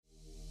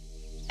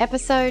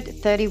Episode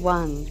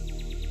 31,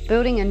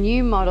 Building a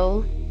New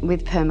Model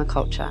with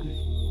Permaculture.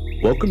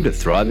 Welcome to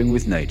Thriving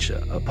with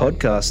Nature, a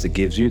podcast that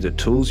gives you the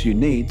tools you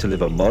need to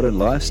live a modern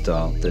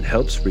lifestyle that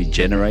helps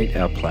regenerate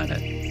our planet.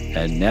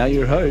 And now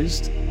your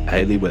host,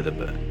 Hayley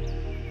Weatherburn.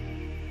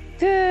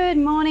 Good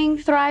morning,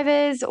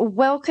 Thrivers.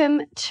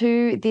 Welcome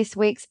to this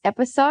week's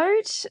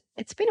episode.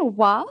 It's been a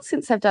while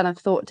since I've done a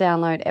Thought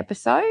Download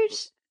episode.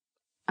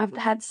 I've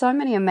had so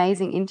many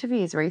amazing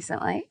interviews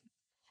recently.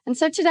 And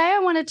so today I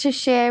wanted to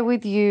share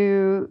with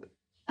you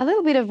a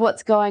little bit of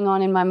what's going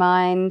on in my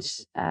mind.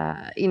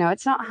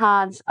 It's not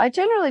hard. I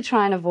generally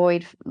try and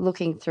avoid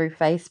looking through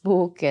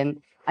Facebook, and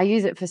I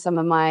use it for some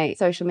of my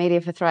social media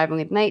for Thriving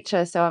with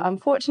Nature. So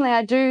unfortunately,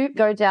 I do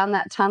go down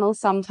that tunnel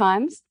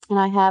sometimes, and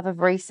I have of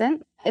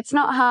recent. It's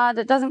not hard.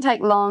 It doesn't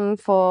take long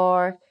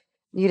for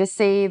you to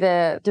see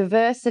the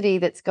diversity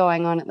that's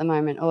going on at the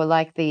moment, or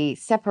like the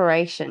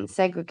segregation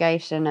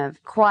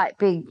of quite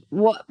big,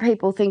 what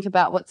people think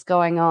about what's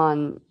going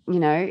on,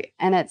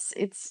 and it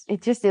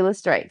just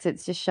illustrates,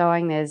 it's just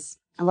showing there's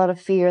a lot of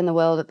fear in the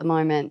world at the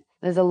moment.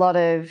 There's a lot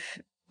of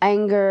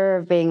anger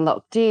of being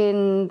locked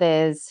in.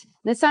 There's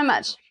so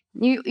much.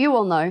 You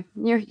all know,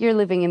 you're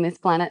living in this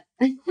planet.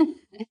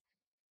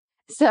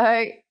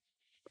 So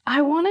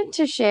I wanted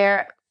to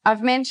share,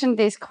 I've mentioned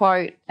this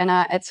quote, and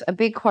it's a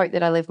big quote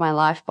that I live my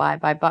life by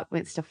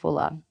Buckminster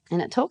Fuller.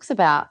 And it talks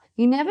about,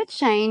 you never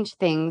change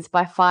things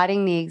by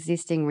fighting the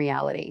existing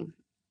reality.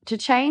 To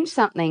change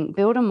something,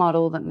 build a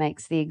model that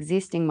makes the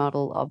existing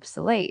model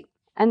obsolete.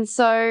 And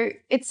so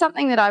it's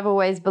something that I've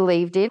always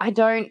believed in. I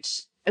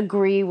don't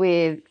agree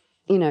with,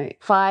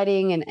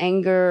 fighting and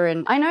anger.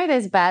 And I know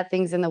there's bad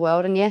things in the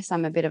world. And yes,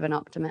 I'm a bit of an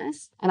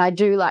optimist. And I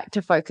do like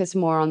to focus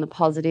more on the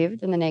positive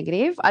than the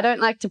negative. I don't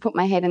like to put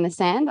my head in the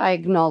sand. I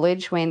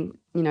acknowledge when,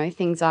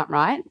 things aren't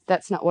right.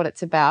 That's not what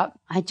it's about.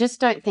 I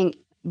just don't think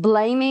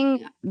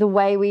blaming the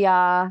way we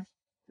are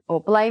or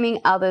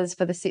blaming others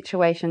for the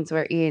situations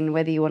we're in,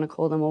 whether you want to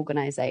call them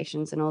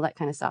organizations and all that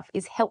kind of stuff,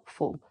 is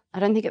helpful. I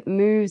don't think it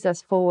moves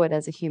us forward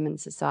as a human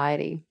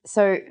society.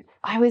 So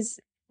I was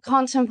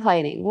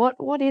contemplating,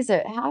 what is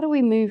it? How do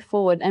we move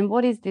forward? And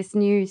what is this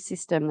new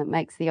system that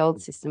makes the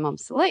old system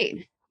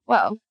obsolete?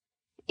 Well,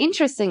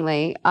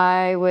 interestingly,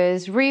 I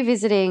was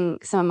revisiting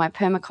some of my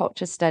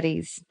permaculture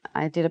studies.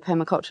 I did a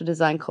permaculture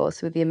design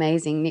course with the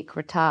amazing Nick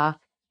Rattar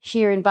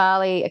here in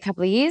Bali a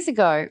couple of years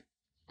ago,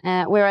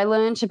 where I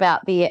learned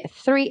about the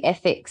 3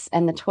 ethics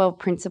and the 12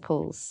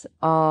 principles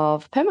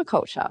of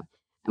permaculture.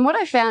 And what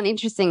I found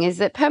interesting is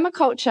that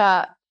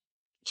permaculture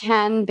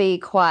can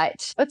be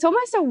it's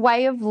almost a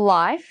way of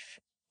life,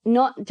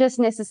 not just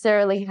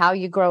necessarily how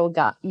you grow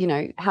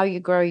how you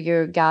grow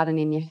your garden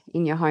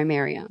in your home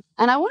area.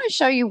 And I want to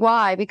show you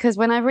why, because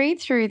when I read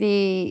through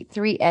the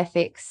 3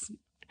 ethics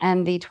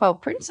and the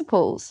 12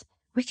 principles,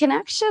 we can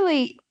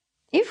actually,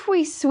 if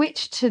we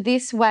switch to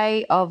this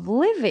way of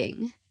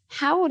living,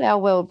 how would our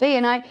world be?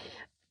 And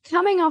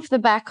coming off the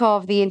back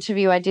of the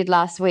interview I did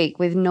last week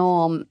with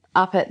Norm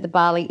up at the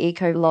Bali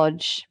Eco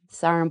Lodge,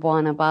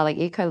 Sarambuana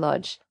Bali Eco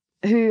Lodge,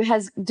 who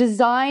has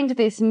designed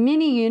this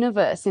mini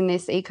universe in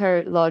this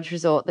Eco Lodge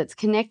resort that's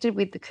connected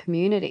with the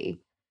community,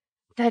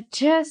 that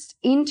just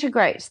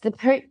integrates the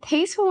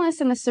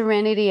peacefulness and the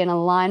serenity and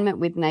alignment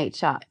with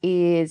nature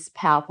is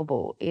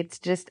palpable. It's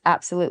just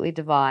absolutely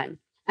divine.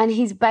 And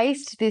he's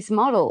based this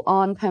model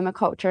on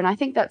permaculture. And I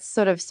think that's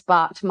sort of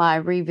sparked my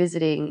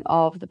revisiting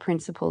of the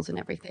principles and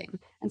everything.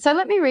 And so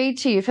let me read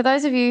to you. For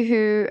those of you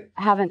who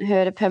haven't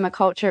heard of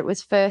permaculture, it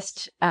was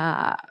first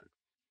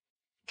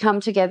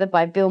come together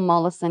by Bill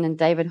Mollison and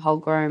David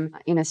Holmgren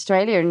in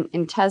Australia,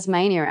 in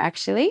Tasmania,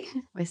 actually,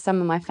 where some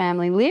of my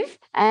family live.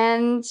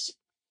 And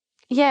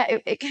yeah,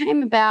 it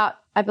came about,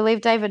 I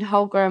believe David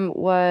Holmgren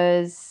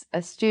was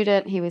a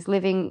student. He was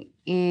living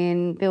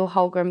in Bill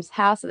Holmgren's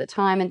house at the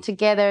time, and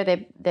together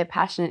their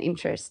passionate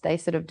interests, they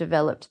sort of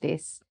developed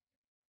these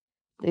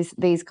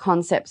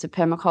concepts of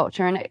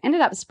permaculture, and it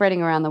ended up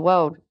spreading around the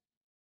world.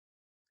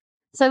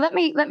 So let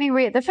me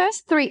read the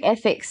first 3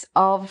 ethics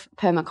of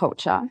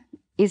permaculture.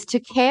 Is to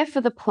care for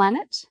the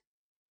planet,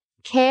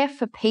 care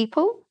for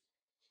people,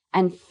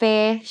 and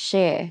fair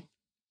share.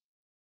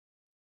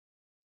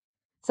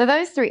 So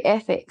those 3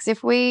 ethics,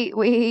 if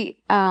you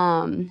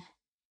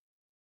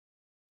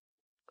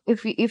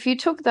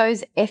took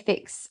those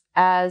ethics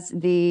as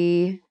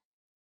the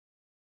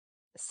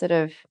sort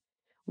of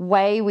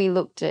way we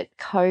looked at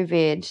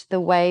COVID, the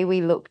way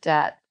we looked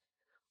at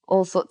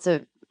all sorts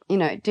of,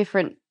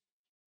 different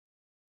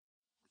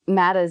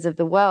matters of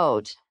the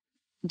world,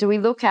 do we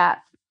look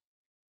at,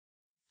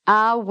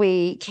 are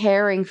we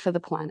caring for the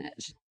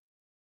planet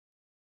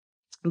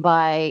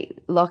by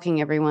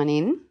locking everyone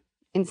in?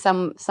 In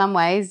some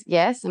ways,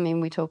 yes. I mean,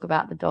 we talk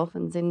about the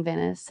dolphins in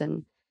Venice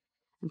and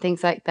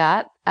things like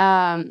that.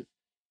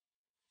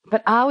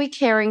 But are we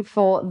caring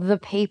for the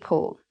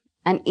people?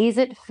 And is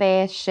it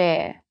fair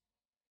share?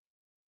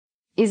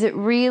 Is it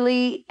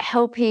really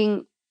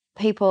helping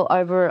people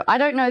over? I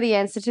don't know the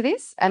answer to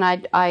this, and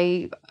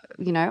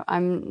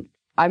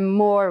I'm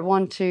more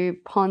want to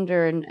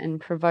ponder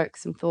and provoke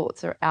some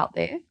thoughts are out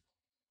there.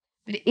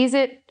 But is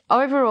it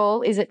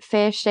overall, is it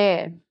fair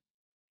share?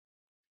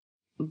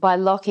 By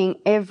locking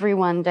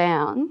everyone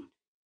down,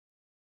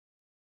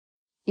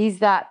 is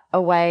that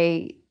a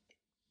way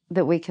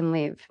that we can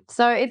live?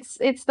 So it's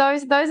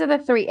those are the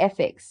 3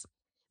 ethics.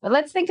 But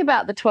let's think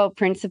about the 12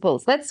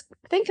 principles. Let's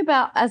think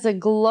about as a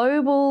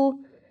global,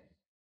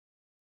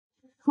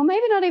 or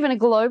maybe not even a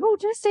global,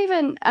 just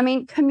even,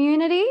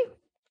 community.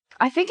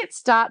 I think it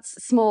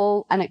starts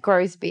small and it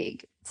grows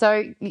big.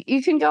 So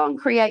you can go and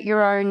create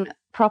your own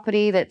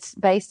property that's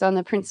based on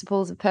the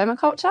principles of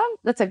permaculture.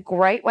 That's a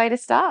great way to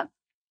start.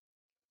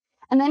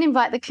 And then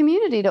invite the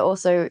community to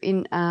also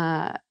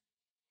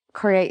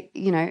create,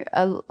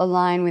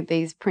 align with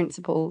these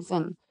principles,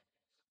 and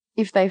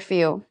if they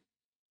feel.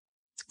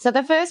 So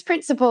the first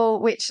principle,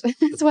 which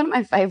is one of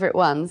my favorite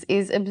ones,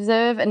 is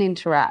observe and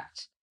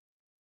interact.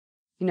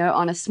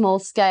 On a small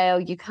scale,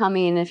 you come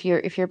in, if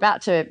you're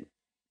about to,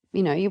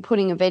 you're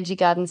putting a veggie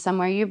garden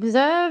somewhere, you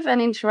observe and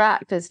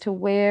interact as to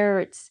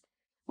where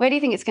do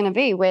you think it's going to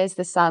be? Where's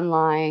the sun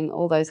lying?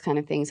 All those kind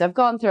of things. I've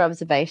gone through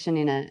observation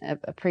in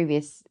a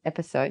previous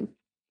episode.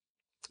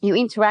 You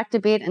interact a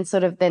bit and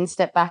sort of then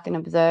step back and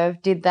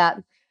observe. Did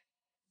that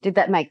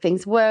make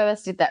things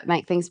worse? Did that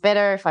make things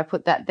better if I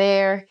put that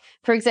there?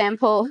 For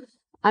example,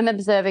 I'm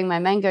observing my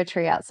mango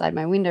tree outside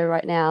my window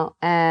right now,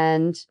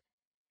 and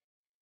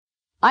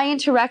I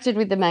interacted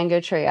with the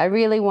mango tree.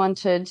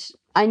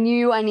 I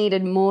knew I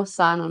needed more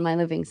sun on my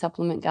living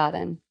supplement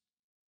garden,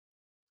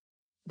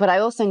 but I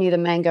also knew the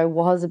mango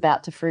was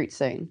about to fruit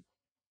soon.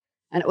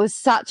 And it was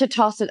such a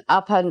toss it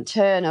up and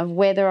turn of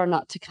whether or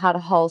not to cut a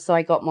hole so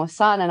I got more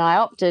sun. And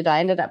I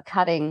ended up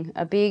cutting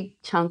a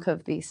big chunk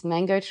of this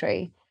mango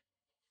tree.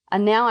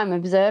 And now I'm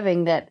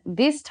observing that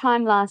this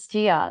time last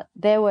year,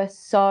 there were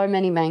so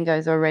many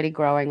mangoes already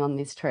growing on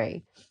this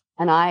tree.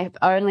 And I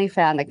only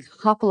found a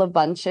couple of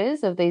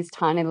bunches of these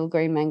tiny little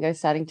green mangoes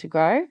starting to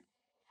grow.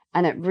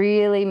 And it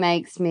really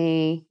makes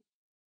me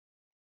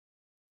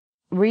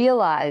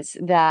realize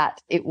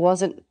that it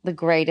wasn't the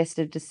greatest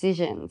of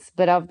decisions,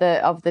 but of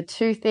the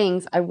 2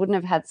 things, I wouldn't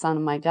have had sun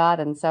in my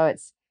garden. So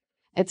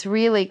it's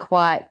really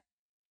quite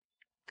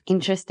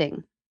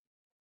interesting.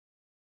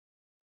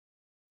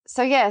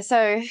 So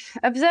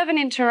observe and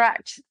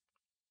interact.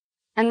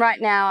 And right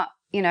now,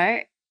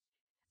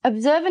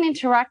 observe and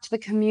interact the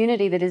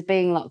community that is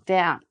being locked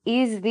down.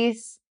 Is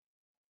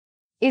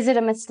it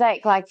a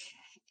mistake? Like,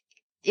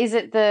 is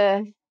it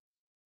the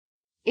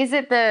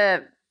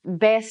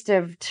best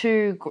of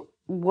 2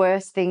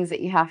 worst things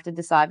that you have to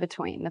decide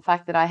between? The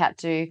fact that I had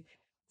to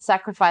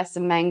sacrifice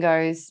some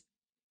mangoes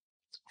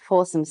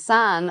for some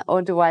sun,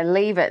 or do I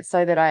leave it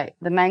so that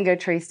the mango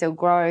tree still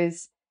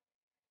grows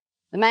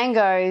the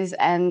mangoes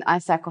and I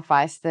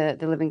sacrifice the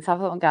living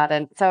supplement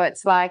garden? So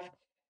it's like,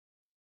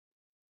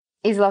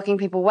 is locking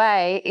people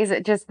away, is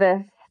it just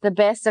the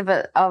best of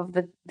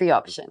the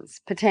options?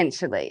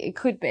 Potentially, it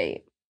could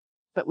be,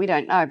 but we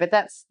don't know. But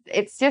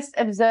it's just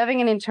observing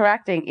and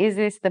interacting. Is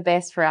this the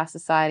best for our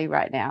society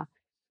right now?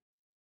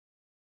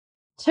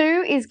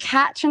 2 is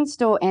catch and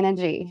store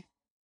energy.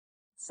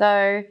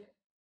 So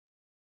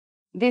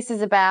this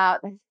is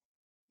about,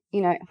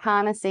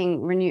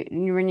 harnessing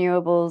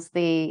renewables,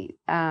 the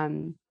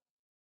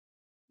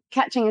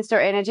catching and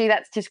store energy.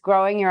 That's just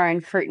growing your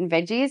own fruit and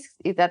veggies.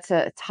 That's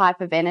a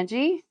type of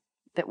energy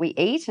that we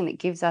eat, and it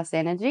gives us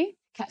energy.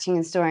 Catching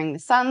and storing the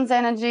sun's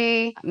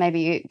energy.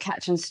 Maybe you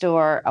catch and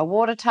store a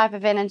water type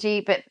of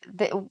energy, but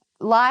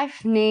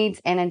life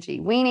needs energy.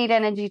 We need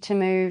energy to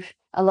move.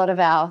 A lot of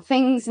our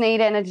things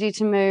need energy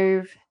to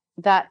move.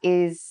 That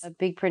is a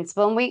big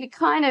principle. And we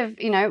kind of,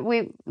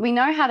 we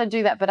know how to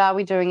do that, but are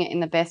we doing it in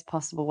the best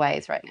possible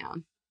ways right now?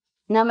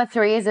 Number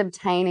 3 is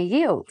obtain a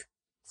yield.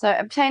 So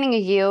obtaining a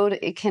yield,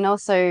 it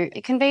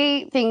can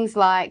be things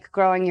like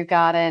growing your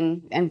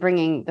garden and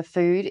bringing the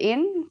food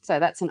in. So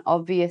that's an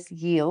obvious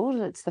yield.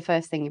 It's the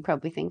first thing you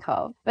probably think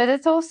of. But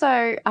it's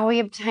also, are we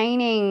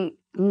obtaining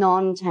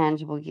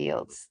non-tangible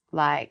yields?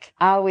 Like,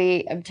 are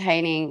we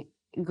obtaining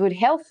good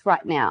health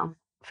right now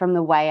from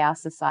the way our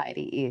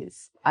society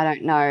is? I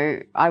don't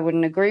know. I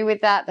wouldn't agree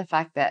with that. The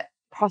fact that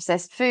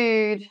processed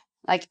food,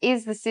 like,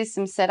 is the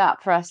system set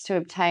up for us to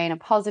obtain a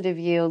positive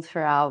yield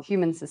for our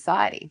human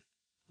society?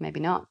 Maybe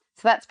not.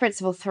 So that's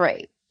principle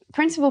 3.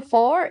 Principle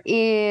 4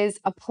 is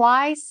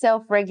apply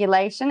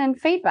self-regulation and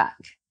feedback.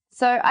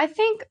 So I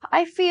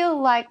feel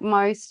like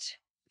most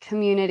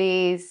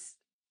communities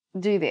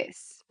do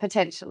this,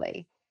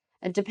 potentially.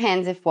 It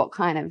depends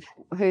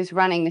who's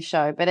running the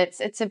show, but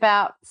it's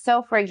about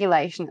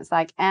self-regulation. It's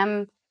like,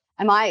 am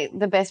I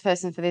the best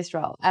person for this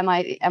role? Am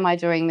I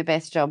doing the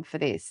best job for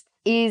this?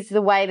 Is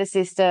the way the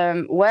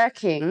system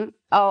working?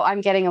 Oh,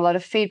 I'm getting a lot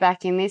of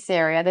feedback in this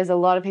area. There's a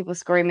lot of people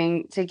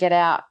screaming to get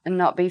out and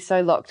not be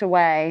so locked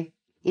away.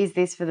 Is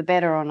this for the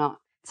better or not?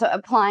 So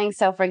applying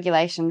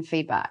self-regulation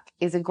feedback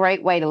is a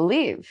great way to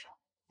live.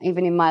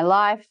 Even in my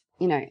life,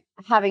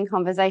 having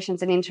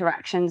conversations and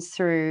interactions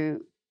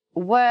through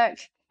work.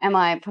 Am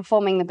I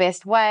performing the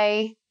best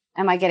way?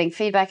 Am I getting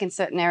feedback in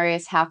certain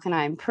areas? How can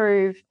I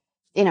improve?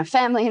 In a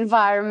family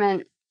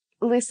environment,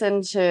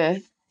 listen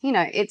to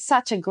it's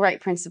such a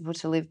great principle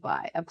to live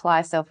by.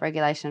 Apply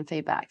self-regulation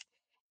feedback.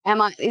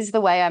 Is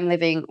the way I'm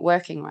living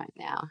working right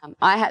now?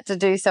 I had to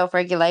do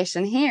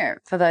self-regulation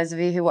here. For those of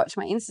you who watch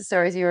my Insta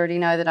stories, you already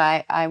know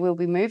that I will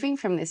be moving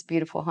from this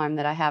beautiful home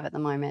that I have at the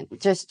moment,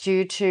 just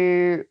due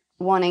to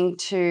wanting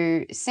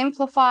to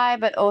simplify,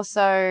 but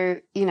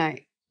also,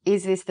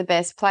 is this the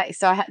best place?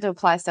 So I had to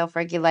apply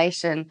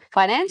self-regulation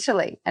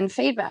financially and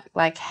feedback,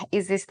 like,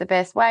 is this the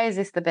best way? Is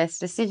this the best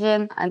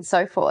decision? And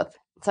so forth.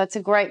 So it's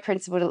a great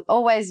principle to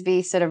always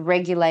be sort of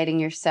regulating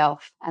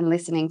yourself and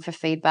listening for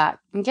feedback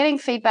and getting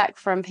feedback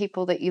from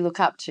people that you look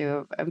up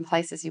to and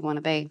places you want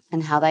to be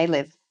and how they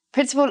live.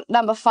 Principle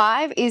number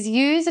 5 is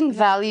use and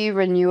value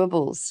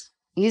renewables,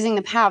 using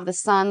the power of the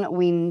sun,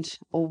 wind,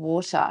 or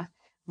water,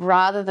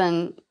 rather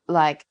than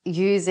like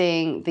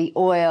using the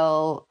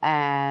oil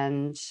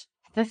and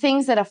the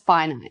things that are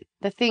finite,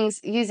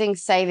 using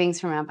savings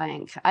from our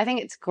bank. I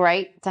think it's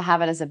great to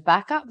have it as a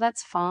backup.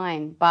 That's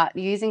fine. But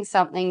using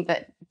something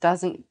that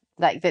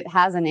that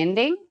has an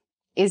ending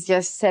is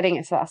just setting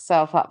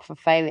itself up for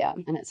failure,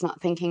 and it's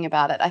not thinking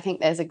about it. I think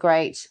there's a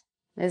great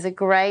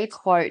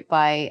quote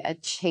by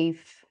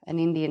an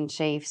Indian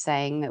chief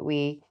saying that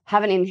we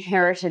haven't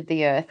inherited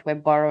the earth, we're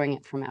borrowing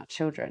it from our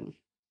children.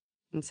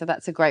 And so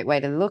that's a great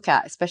way to look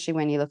at, especially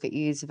when you look at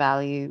use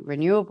value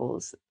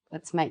renewables.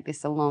 Let's make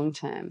this a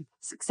long-term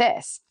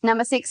success.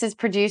 Number 6 is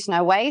produce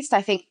no waste.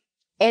 I think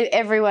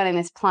everyone in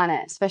this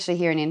planet, especially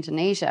here in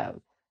Indonesia,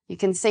 you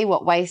can see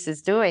what waste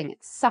is doing.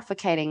 It's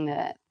suffocating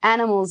the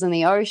animals in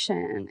the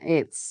ocean.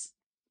 It's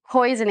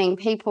poisoning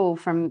people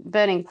from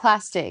burning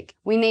plastic.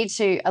 We need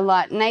to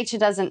align.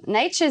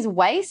 Nature's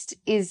waste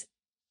is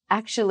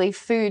actually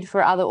food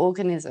for other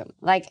organisms.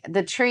 Like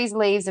the trees,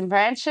 leaves, and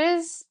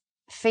branches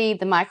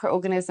feed the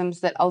microorganisms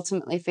that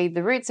ultimately feed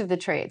the roots of the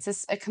tree.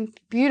 It's a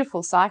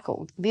beautiful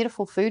cycle,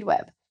 beautiful food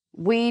web.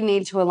 We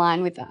need to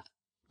align with that.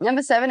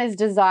 Number 7 is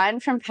design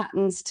from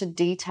patterns to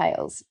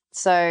details.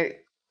 So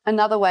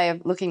another way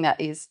of looking at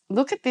that is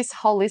look at this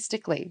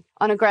holistically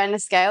on a grander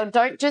scale.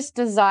 Don't just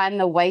design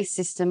the waste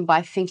system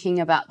by thinking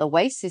about the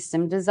waste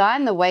system.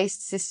 Design the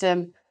waste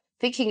system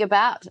thinking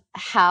about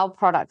how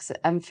products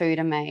and food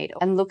are made,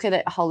 and look at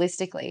it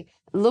holistically.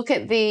 Look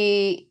at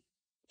the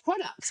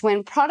products.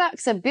 When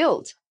products are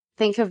built,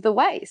 think of the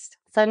waste.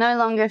 So no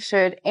longer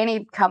should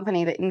any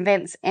company that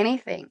invents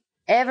anything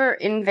ever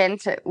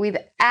invent it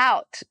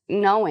without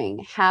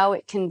knowing how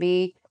it can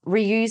be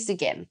reused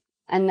again,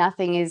 and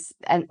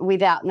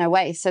without no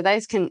waste. So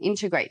those can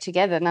integrate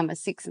together. Number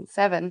 6 and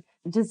 7,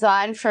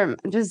 design from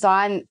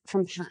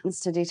patterns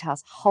to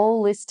details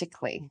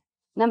holistically.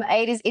 Number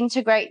 8 is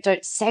integrate,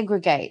 don't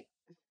segregate.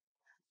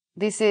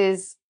 This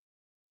is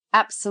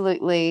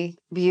absolutely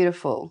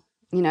beautiful.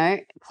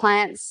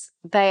 Plants,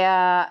 they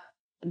are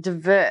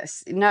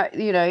diverse.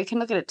 You can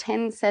look at a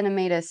 10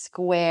 centimeter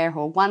square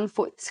or 1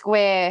 foot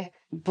square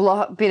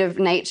bit of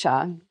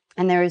nature,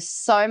 and there is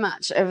so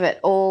much of it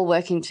all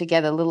working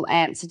together. Little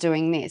ants are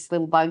doing this,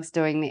 little bugs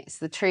doing this,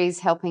 the trees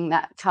helping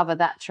that cover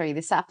that tree,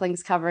 the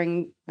saplings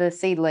covering the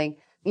seedling.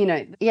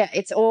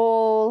 It's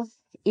all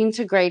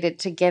integrated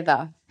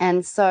together.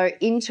 And so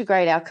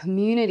integrate our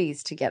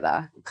communities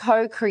together,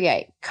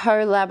 co-create,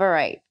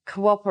 collaborate,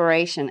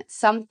 cooperation. It's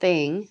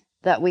something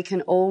that we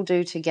can all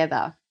do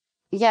together.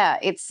 Yeah,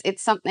 it's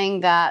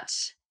something that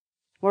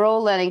we're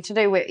all learning to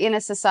do. We're in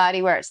a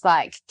society where it's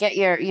like, get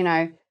your,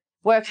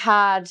 work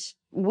hard,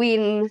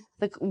 win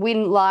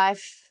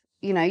life.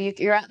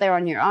 You're out there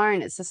on your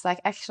own. It's just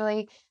like,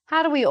 actually,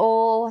 how do we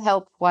all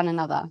help one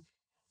another?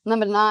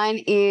 Number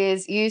 9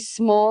 is use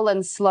small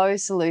and slow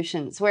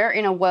solutions. We're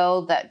in a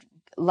world that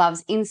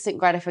loves instant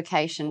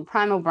gratification,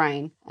 primal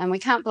brain, and we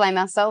can't blame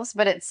ourselves,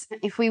 but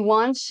if we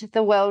want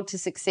the world to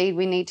succeed,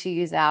 we need to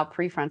use our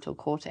prefrontal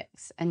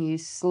cortex and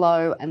use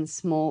small and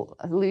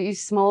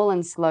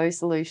slow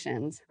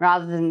solutions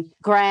rather than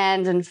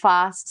grand and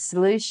fast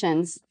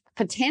solutions,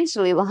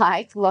 potentially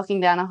like locking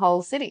down a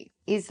whole city.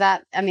 It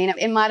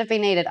might have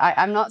been needed.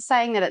 I'm not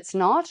saying that it's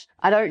not.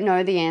 I don't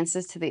know the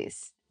answers to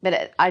this,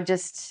 but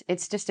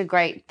it's just a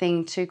great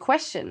thing to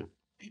question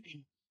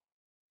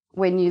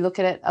when you look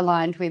at it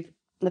aligned with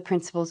the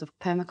principles of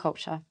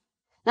permaculture.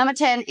 Number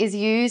 10 is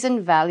use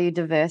and value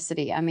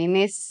diversity.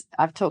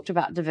 I've talked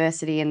about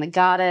diversity in the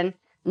garden.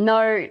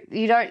 No,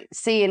 you don't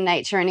see in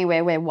nature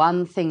anywhere where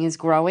one thing is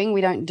growing.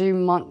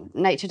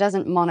 Nature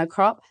doesn't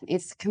monocrop.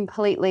 It's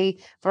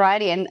completely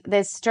variety, and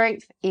there's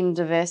strength in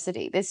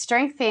diversity. There's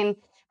strength in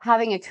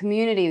having a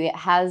community that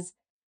has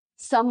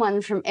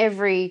someone from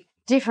every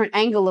different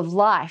angle of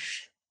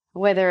life,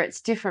 whether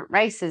it's different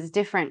races,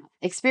 different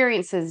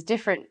experiences,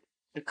 different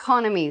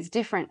economies,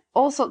 different,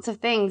 all sorts of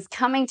things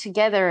coming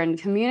together and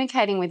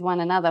communicating with one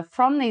another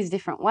from these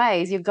different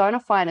ways. You're going to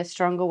find a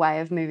stronger way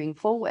of moving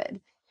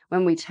forward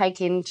when we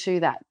take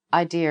into that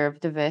idea of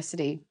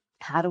diversity.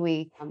 How do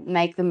we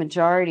make the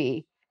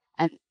majority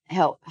and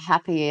help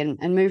happy and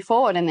move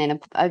forward, and then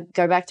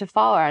go back to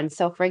fire and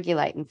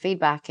self-regulate and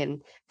feedback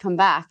and come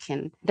back?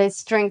 And there's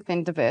strength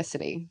in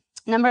diversity.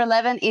 Number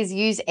 11 is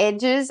use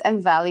edges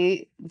and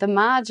value the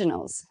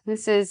marginals.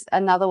 This is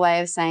another way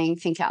of saying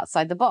think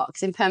outside the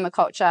box. In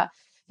permaculture,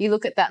 you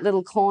look at that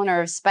little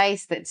corner of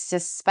space that's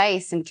just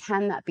space, and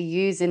can that be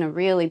used in a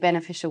really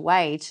beneficial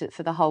way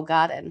for the whole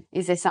garden?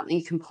 Is there something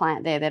you can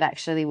plant there that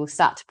actually will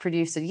start to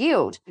produce a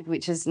yield,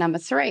 which is number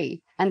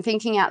 3. And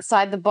thinking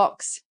outside the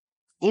box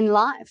in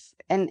life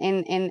and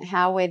in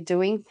how we're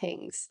doing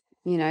things.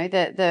 You know,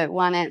 the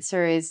one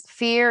answer is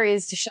fear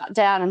is to shut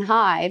down and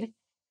hide.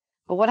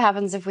 But what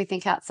happens if we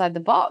think outside the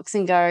box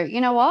and go, you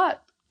know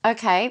what?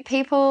 Okay,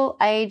 people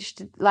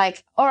aged,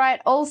 like, all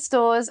right, all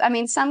stores, I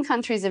mean, some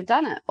countries have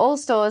done it. All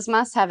stores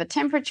must have a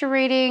temperature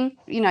reading.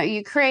 You know,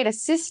 you create a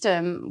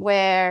system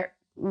where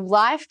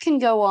life can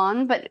go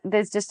on, but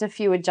there's just a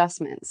few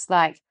adjustments.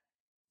 Like,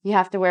 you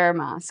have to wear a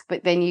mask,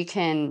 but then you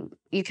can't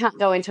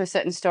go into a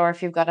certain store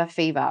if you've got a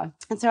fever.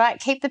 It's all right.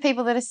 Keep the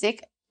people that are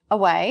sick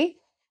away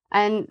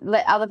and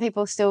let other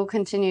people still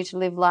continue to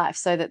live life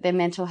so that their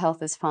mental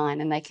health is fine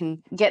and they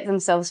can get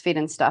themselves fit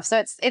and stuff.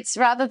 So it's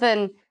rather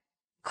than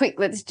quick,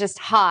 let's just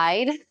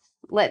hide,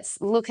 let's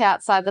look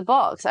outside the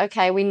box.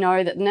 Okay, we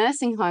know that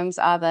nursing homes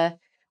are the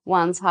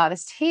ones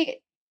hardest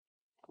hit.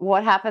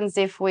 What happens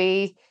if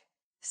we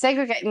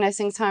segregate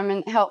nursing home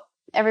and help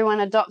everyone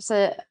adopts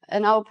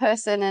an old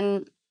person,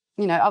 and,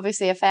 you know,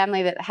 obviously a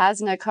family that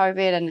has no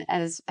COVID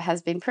and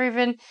has been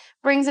proven,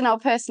 brings an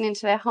old person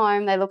into their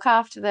home, they look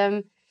after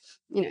them.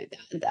 You know,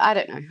 I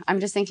don't know. I'm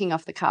just thinking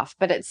off the cuff,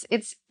 but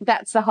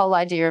that's the whole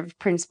idea of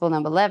principle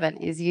number 11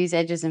 is use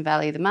edges and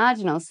value the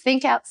marginals.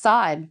 Think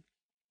outside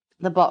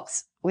the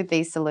box with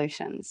these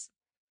solutions.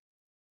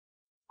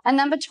 And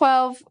number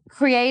 12,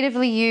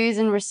 creatively use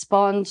and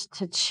respond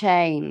to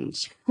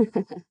change.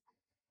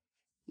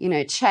 You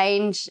know,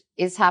 change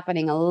is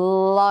happening a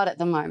lot at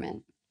the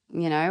moment.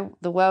 You know,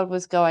 the world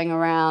was going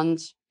around,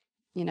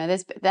 you know,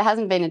 there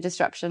hasn't been a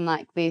disruption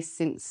like this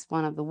since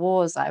one of the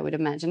wars, I would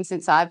imagine,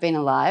 since I've been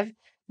alive.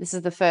 This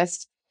is the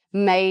first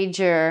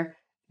major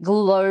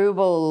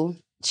global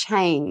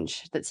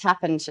change that's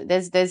happened.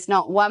 There's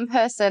not one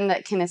person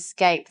that can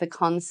escape the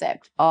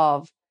concept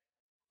of,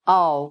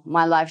 oh,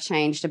 my life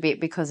changed a bit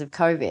because of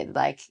COVID.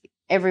 Like,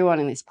 everyone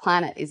on this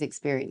planet is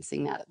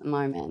experiencing that at the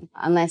moment,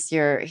 unless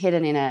you're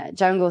hidden in a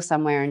jungle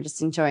somewhere and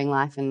just enjoying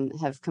life and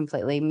have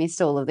completely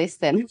missed all of this,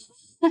 then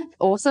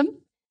awesome.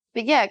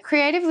 But yeah,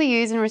 creatively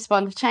use and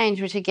respond to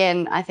change, which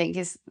again, I think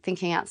is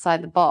thinking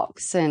outside the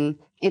box, and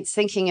it's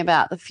thinking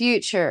about the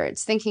future.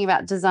 It's thinking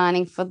about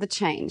designing for the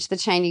change, the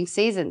changing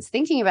seasons,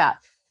 thinking about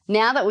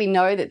now that we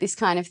know that this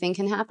kind of thing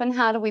can happen,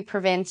 how do we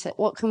prevent it?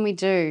 What can we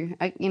do?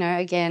 You know,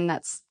 again,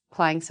 that's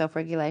applying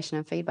self-regulation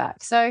and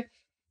feedback. So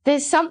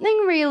there's something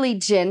really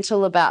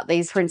gentle about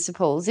these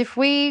principles. If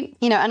we,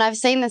 you know, and I've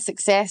seen the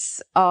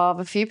success of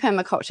a few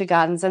permaculture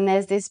gardens, and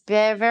there's this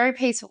very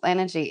peaceful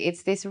energy.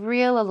 It's this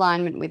real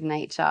alignment with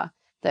nature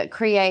that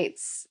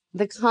creates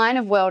the kind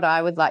of world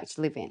I would like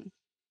to live in.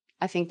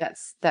 I think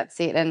that's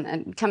it.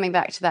 And coming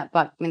back to that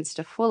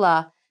Buckminster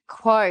Fuller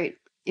quote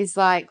is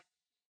like,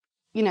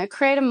 you know,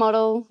 create a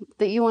model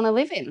that you want to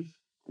live in,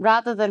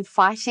 rather than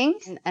fighting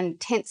and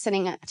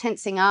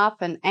tensing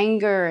up and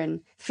anger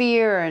and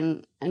fear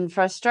and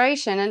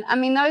frustration. And I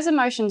mean, those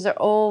emotions are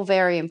all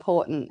very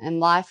important, and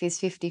life is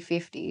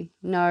 50-50,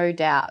 no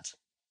doubt.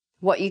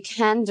 What you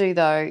can do,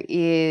 though,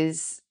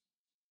 is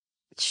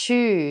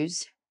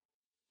choose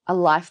a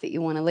life that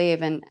you want to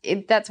live. And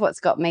that's what's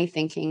got me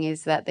thinking,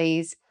 is that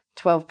these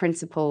 12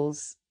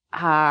 principles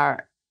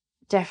are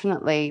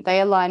definitely,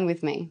 they align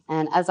with me.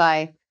 And as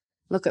I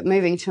look at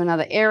moving to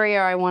another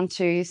area, I want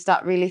to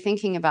start really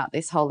thinking about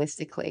this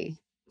holistically.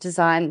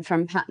 Design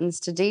from patterns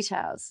to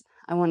details.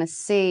 I want to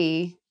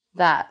see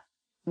that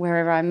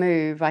wherever I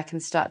move, I can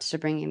start to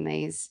bring in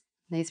these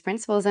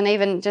principles, and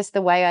even just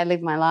the way I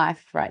live my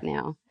life right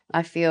now.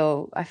 I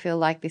feel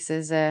like this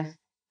is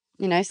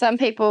you know, some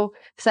people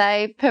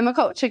say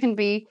permaculture can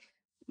be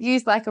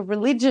used like a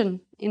religion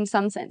in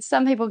some sense.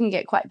 Some people can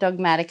get quite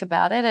dogmatic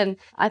about it, and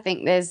I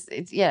think there's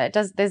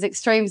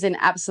extremes in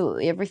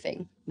absolutely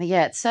everything. But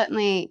yeah, it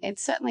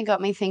certainly got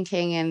me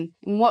thinking, and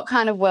what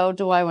kind of world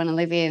do I want to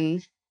live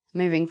in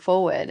moving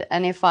forward?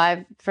 And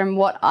from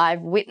what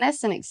I've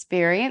witnessed and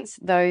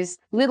experienced, those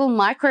little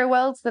micro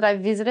worlds that I've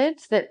visited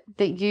that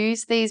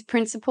use these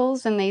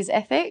principles and these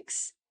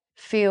ethics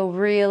feel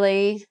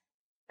really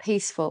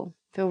peaceful,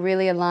 feel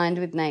really aligned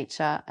with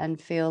nature, and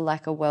feel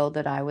like a world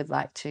that I would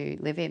like to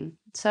live in.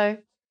 So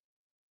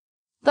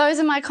those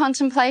are my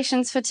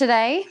contemplations for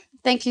today.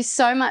 Thank you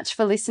so much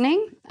for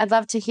listening. I'd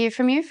love to hear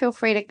from you. Feel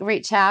free to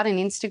reach out on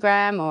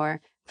Instagram or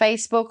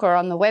Facebook or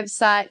on the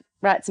website.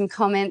 Write some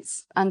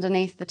comments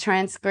underneath the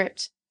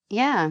transcript.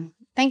 Yeah.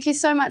 Thank you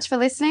so much for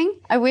listening.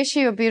 I wish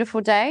you a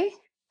beautiful day.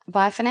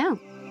 Bye for now.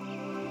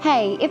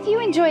 Hey, if you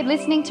enjoyed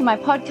listening to my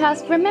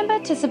podcast, remember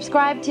to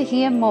subscribe to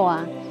hear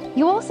more.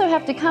 You also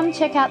have to come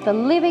check out the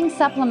Living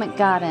Supplement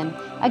Garden,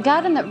 a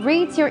garden that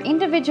reads your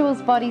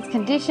individual's body's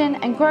condition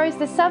and grows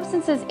the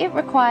substances it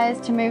requires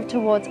to move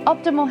towards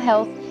optimal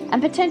health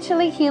and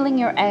potentially healing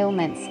your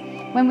ailments.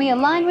 When we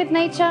align with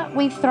nature,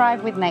 we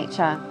thrive with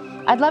nature.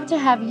 I'd love to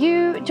have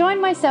you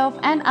join myself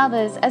and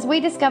others as we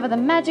discover the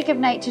magic of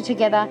nature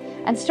together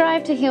and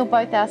strive to heal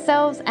both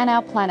ourselves and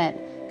our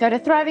planet. Go to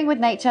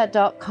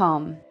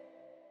thrivingwithnature.com.